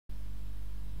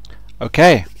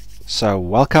Okay, so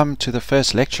welcome to the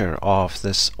first lecture of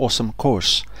this awesome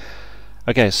course.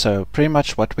 Okay, so pretty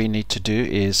much what we need to do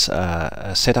is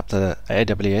set up the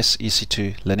AWS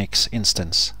EC2 Linux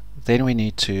instance. Then we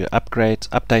need to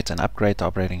update and upgrade the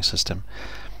operating system.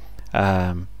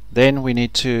 Then we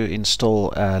need to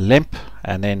install LEMP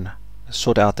and then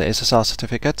sort out the SSL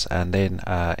certificate, and then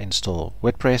install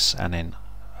WordPress, and then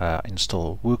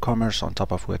install WooCommerce on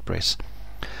top of WordPress.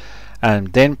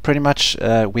 And then pretty much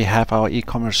we have our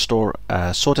e-commerce store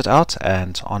sorted out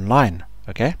and online.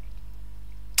 Okay,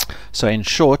 so in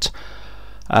short,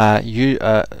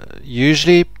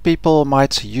 usually people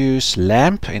might use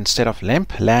LAMP instead of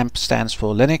LEMP. LAMP stands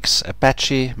for Linux,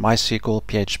 Apache, mysql,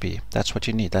 PHP. That's what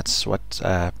you need. That's what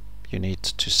you need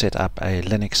to set up a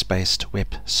Linux-based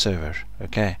web server.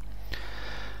 Okay.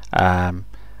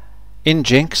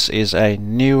 Nginx is a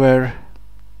newer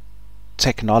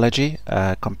technology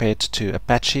compared to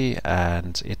Apache,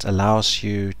 and it allows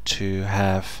you to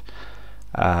have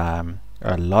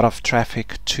a lot of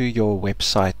traffic to your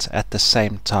website at the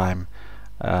same time,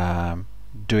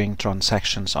 doing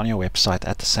transactions on your website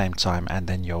at the same time, and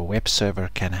then your web server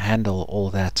can handle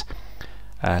all that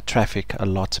traffic a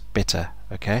lot better,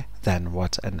 okay, than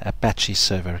what an Apache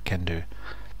server can do.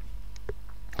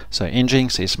 So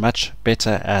Nginx is much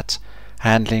better at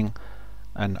handling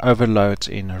an overload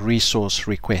in resource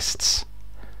requests.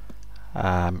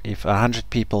 If 100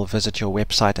 people visit your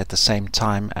website at the same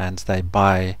time and they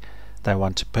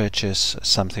want to purchase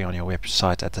something on your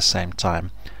website at the same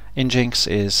time, Nginx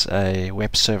is a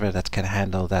web server that can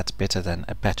handle that better than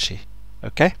Apache.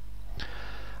 Okay,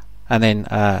 and then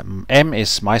M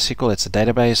is MySQL, it's a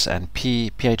database, and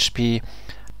PHP,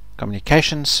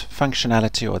 communications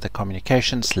functionality, or the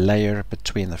communications layer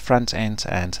between the front end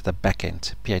and the back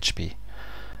end, PHP.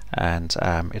 And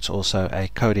it's also a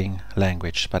coding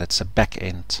language, but it's a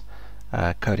back-end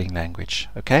coding language.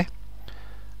 Okay,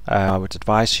 I would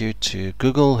advise you to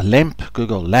Google LEMP,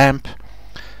 Google LAMP,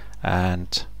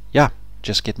 and yeah,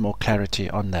 just get more clarity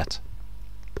on that.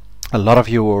 A lot of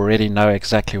you already know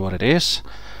exactly what it is.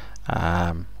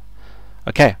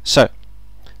 Okay, so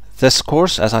this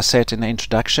course, as I said in the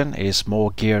introduction, is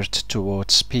more geared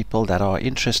towards people that are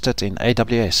interested in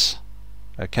AWS.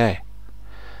 Okay.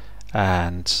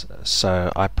 And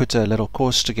so I put a little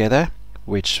course together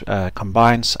which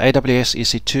combines AWS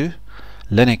EC2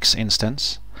 Linux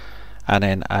Instance, and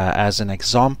then as an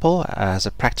example, as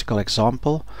a practical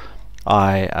example,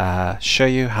 I show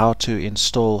you how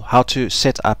to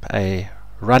set up a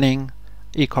running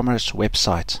e-commerce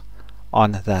website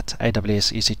on that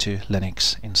AWS EC2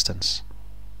 Linux instance.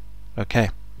 Okay.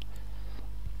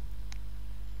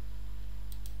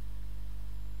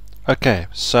 Okay,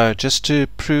 so just to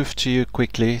prove to you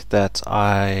quickly that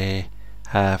I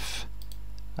have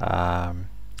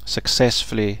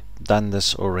successfully done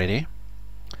this already,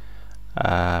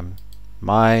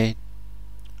 my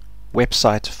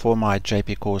website for my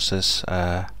JP Courses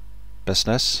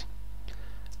business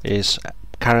is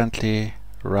currently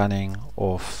running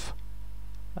off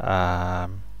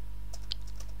an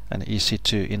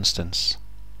EC2 instance.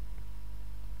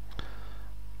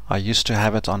 I used to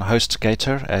have it on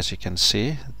HostGator, as you can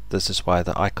see. This is why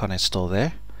the icon is still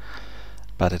there,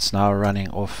 but it's now running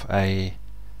off a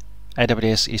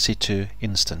AWS EC2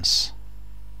 instance.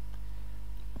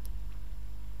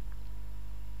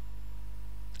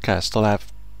 Okay, I still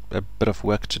have a bit of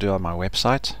work to do on my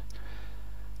website.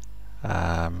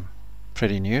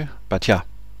 Pretty new, but yeah.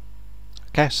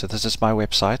 Okay, so this is my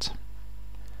website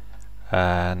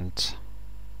and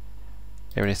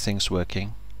everything's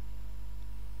working.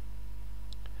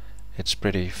 It's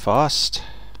pretty fast,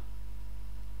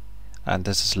 and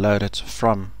this is loaded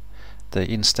from the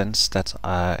instance that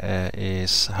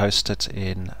is hosted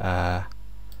in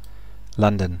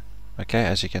London. Okay,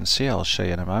 as you can see, I'll show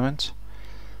you in a moment.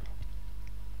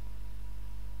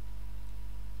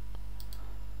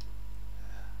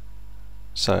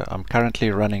 So I'm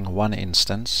currently running one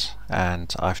instance,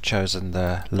 and I've chosen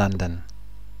the London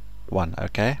one.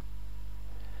 Okay,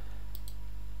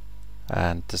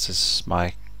 and this is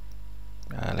my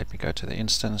let me go to the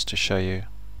instance to show you.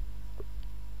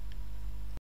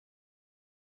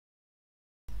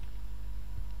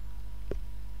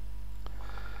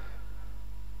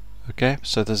 Okay,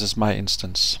 so this is my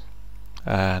instance,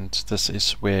 and this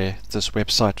is where this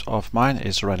website of mine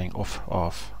is running off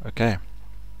of. Okay,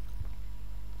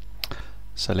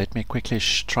 so let me quickly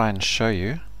try and show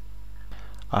you.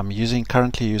 I'm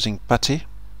currently using PuTTY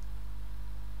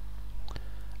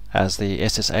as the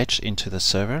SSH into the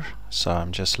server, so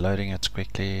I'm just loading it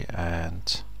quickly,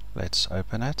 and let's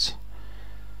open it.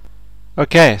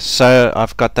 Okay, so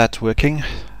I've got that working.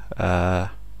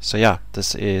 So yeah,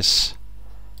 this is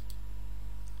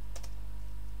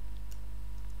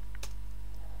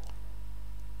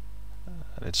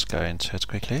let's go into it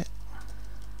quickly.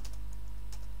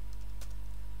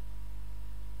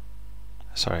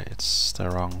 Sorry, it's the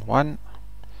wrong one.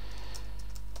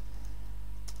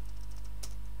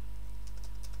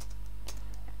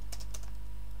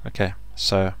 Okay,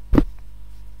 so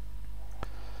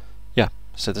yeah,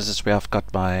 so this is where I've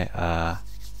got my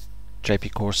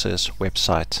JP Courses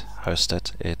website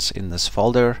hosted. It's in this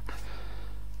folder,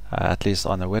 at least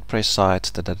on the WordPress side.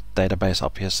 The database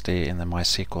obviously in the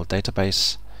MySQL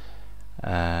database,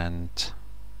 and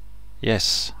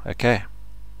yes, okay.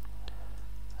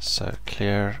 So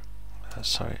clear,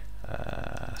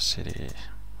 cd,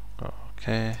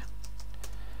 okay.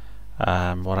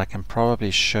 What I can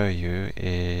probably show you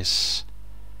is,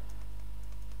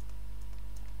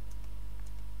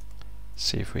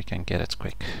 see if we can get it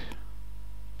quick.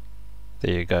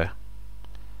 There you go.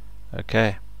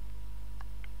 Okay.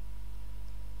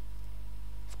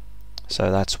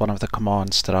 So that's one of the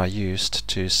commands that I used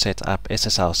to set up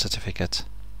SSL certificate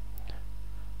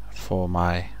for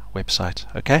my website.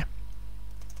 Okay.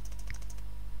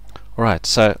 Alright,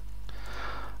 so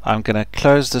I'm going to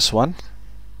close this one.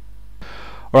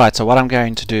 Alright, so what I'm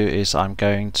going to do is I'm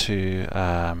going to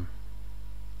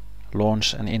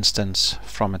launch an instance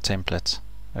from a template.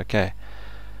 Okay.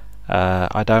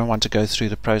 I don't want to go through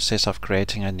the process of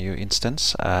creating a new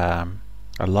instance. A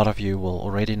lot of you will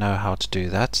already know how to do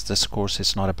that. This course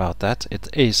is not about that. It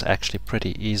is actually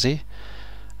pretty easy,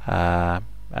 and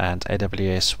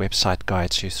AWS website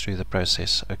guides you through the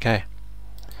process. Okay,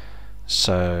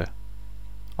 so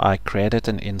I created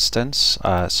an instance,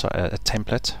 so a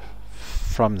template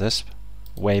from this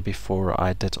way before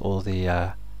I did all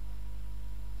the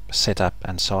setup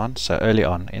and so on. So early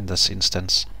on in this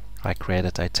instance I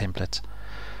created a template.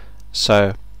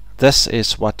 So this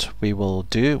is what we will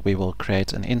do. We will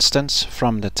create an instance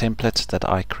from the template that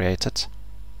I created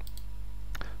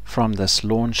from this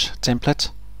launch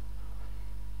template.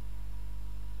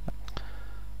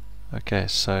 Okay,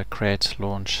 so create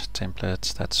launch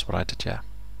template, that's what I did here.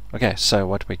 Okay, so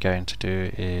what we're going to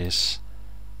do is,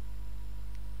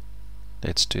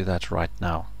 let's do that right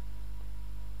now.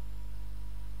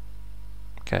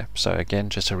 Okay, so again,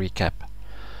 just a recap.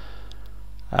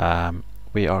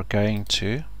 We are going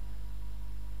to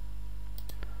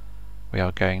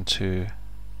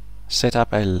set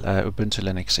up a Ubuntu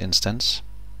Linux instance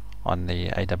on the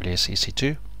AWS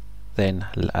EC2, then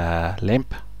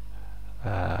LEMP,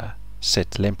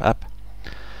 set LEMP up,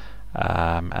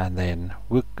 and then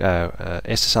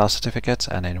SSL certificate,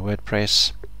 and then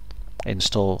WordPress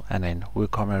install, and then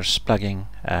WooCommerce plugin,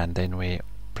 and then we're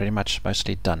pretty much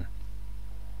mostly done.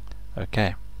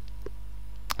 Okay.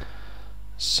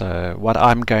 So what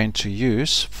I'm going to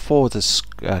use for this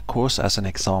course as an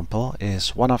example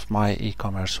is one of my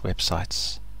e-commerce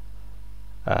websites.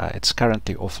 It's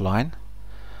currently offline,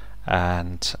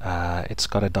 and it's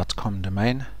got a .com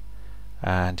domain,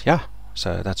 and yeah,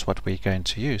 so that's what we're going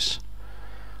to use.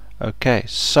 Okay,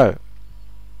 so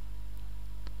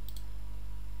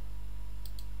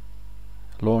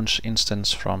launch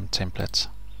instance from template.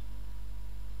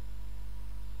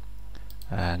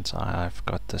 And I've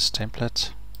got this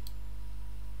template.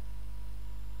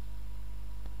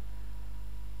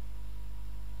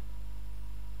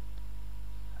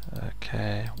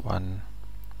 Okay, one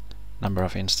number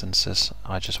of instances.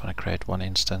 I just want to create one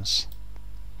instance.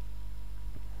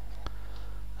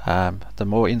 The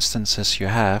more instances you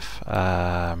have,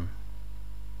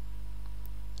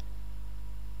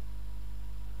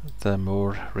 the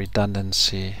more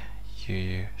redundancy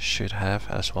you should have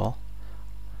as well.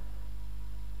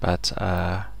 But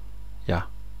yeah,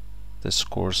 this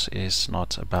course is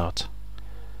not about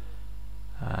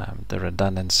the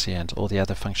redundancy and all the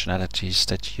other functionalities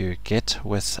that you get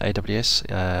with AWS,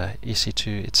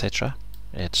 EC2, etc.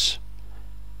 It's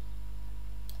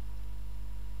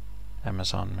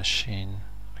Amazon machine.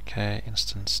 Okay,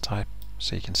 instance type.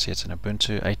 So you can see it's in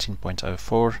Ubuntu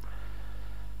 18.04.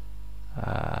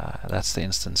 That's the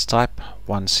instance type.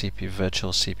 1 CPU,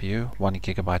 virtual CPU, 1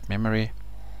 GB memory.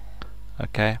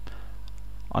 Okay,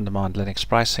 on-demand Linux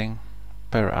pricing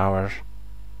per hour,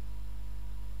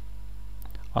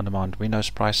 on-demand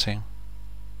Windows pricing,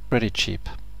 pretty cheap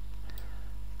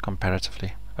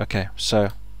comparatively. Okay, so,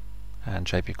 and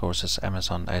JP Courses,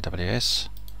 Amazon, AWS.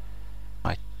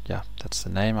 Yeah, that's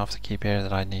the name of the key pair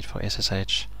that I need for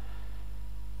SSH.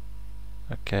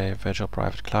 Okay, virtual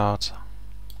private cloud.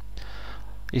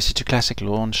 EC2 Classic,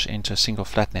 launch into a single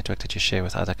flat network that you share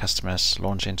with other customers.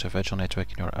 Launch into a virtual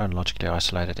network in your own logically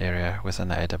isolated area within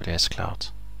the AWS cloud.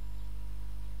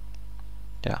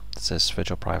 Yeah, this is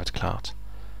virtual private cloud.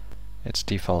 It's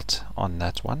default on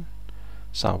that one,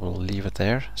 so I will leave it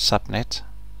there. Subnet,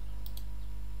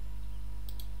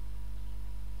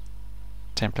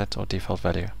 template or default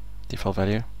value. Default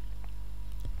value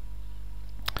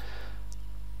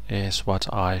is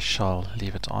what I shall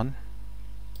leave it on.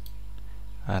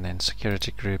 And then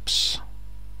security groups,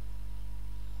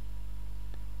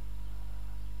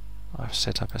 I've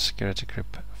set up a security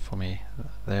group for me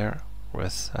there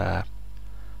with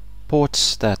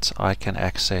ports that I can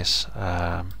access,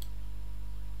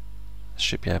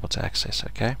 should be able to access.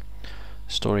 Okay,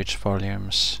 storage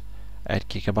volumes 8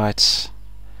 gigabytes,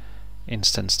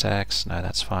 instance tags, no,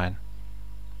 that's fine.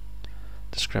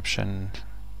 Description,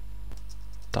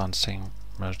 dancing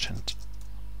merchant.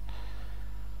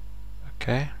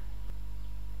 Okay,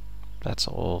 that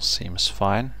all seems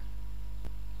fine.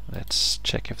 Let's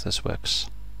check if this works.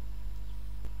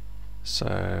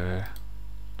 So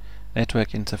network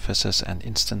interfaces and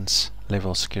instance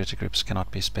level security groups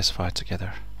cannot be specified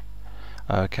together.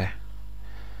 Okay,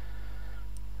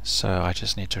 so I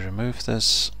just need to remove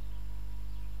this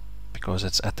because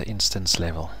it's at the instance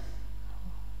level.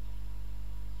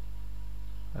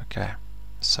 Okay,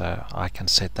 so I can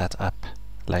set that up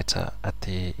later at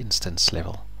the instance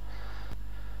level.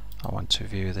 I want to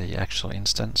view the actual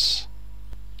instance.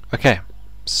 Okay,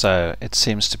 so it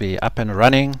seems to be up and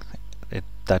running.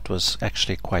 That was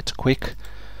actually quite quick.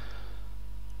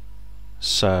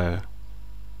 So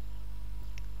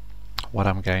what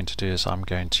I'm going to do is I'm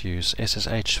going to use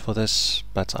SSH for this,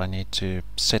 but I need to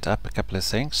set up a couple of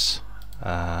things.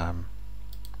 Let's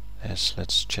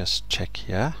just check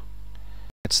here.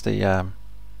 It's the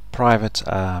private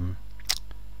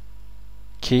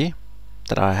key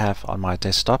that I have on my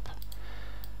desktop,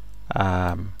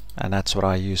 and that's what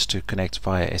I use to connect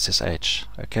via SSH.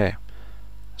 Okay,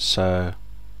 so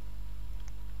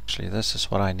actually this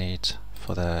is what I need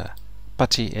for the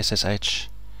PuTTY SSH.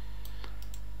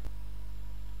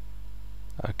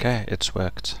 Okay, it's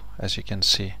worked, as you can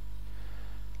see.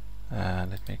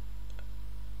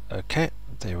 Okay,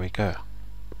 there we go.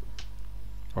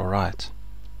 Alright,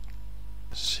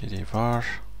 cd var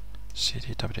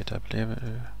cd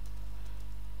www.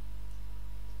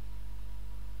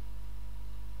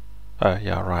 Oh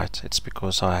yeah, right, it's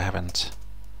because I haven't,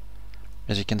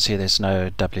 as you can see, there's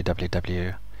no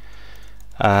www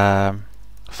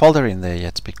folder in there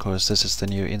yet, because this is the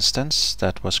new instance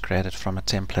that was created from a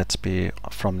template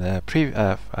from the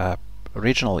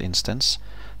original instance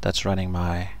that's running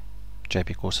my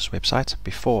JP Courses website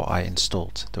before I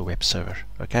installed the web server.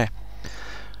 Okay,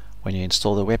 when you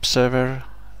install the web server,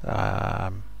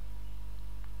 I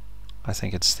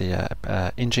think it's the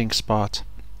nginx part,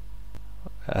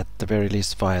 at the very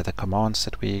least via the commands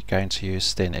that we're going to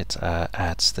use, then it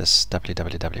adds this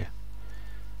www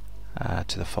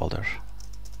to the folder.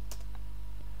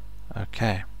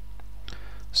 Okay,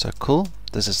 so cool,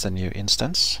 this is the new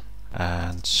instance,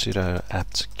 and sudo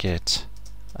apt-get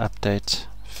update.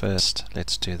 First,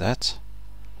 let's do that.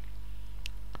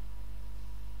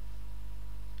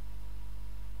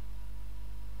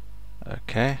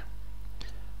 Okay,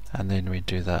 and then we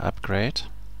do the upgrade.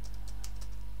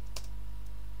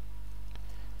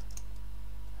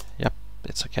 Yep,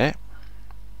 it's okay.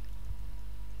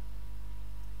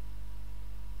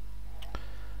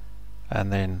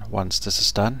 And then once this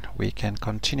is done, we can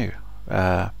continue.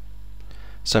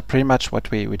 So pretty much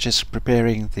what we're just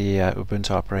preparing the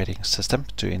Ubuntu operating system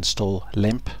to install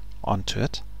LEMP onto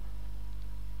it,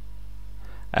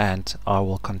 and I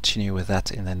will continue with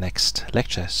that in the next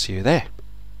lecture. See you there.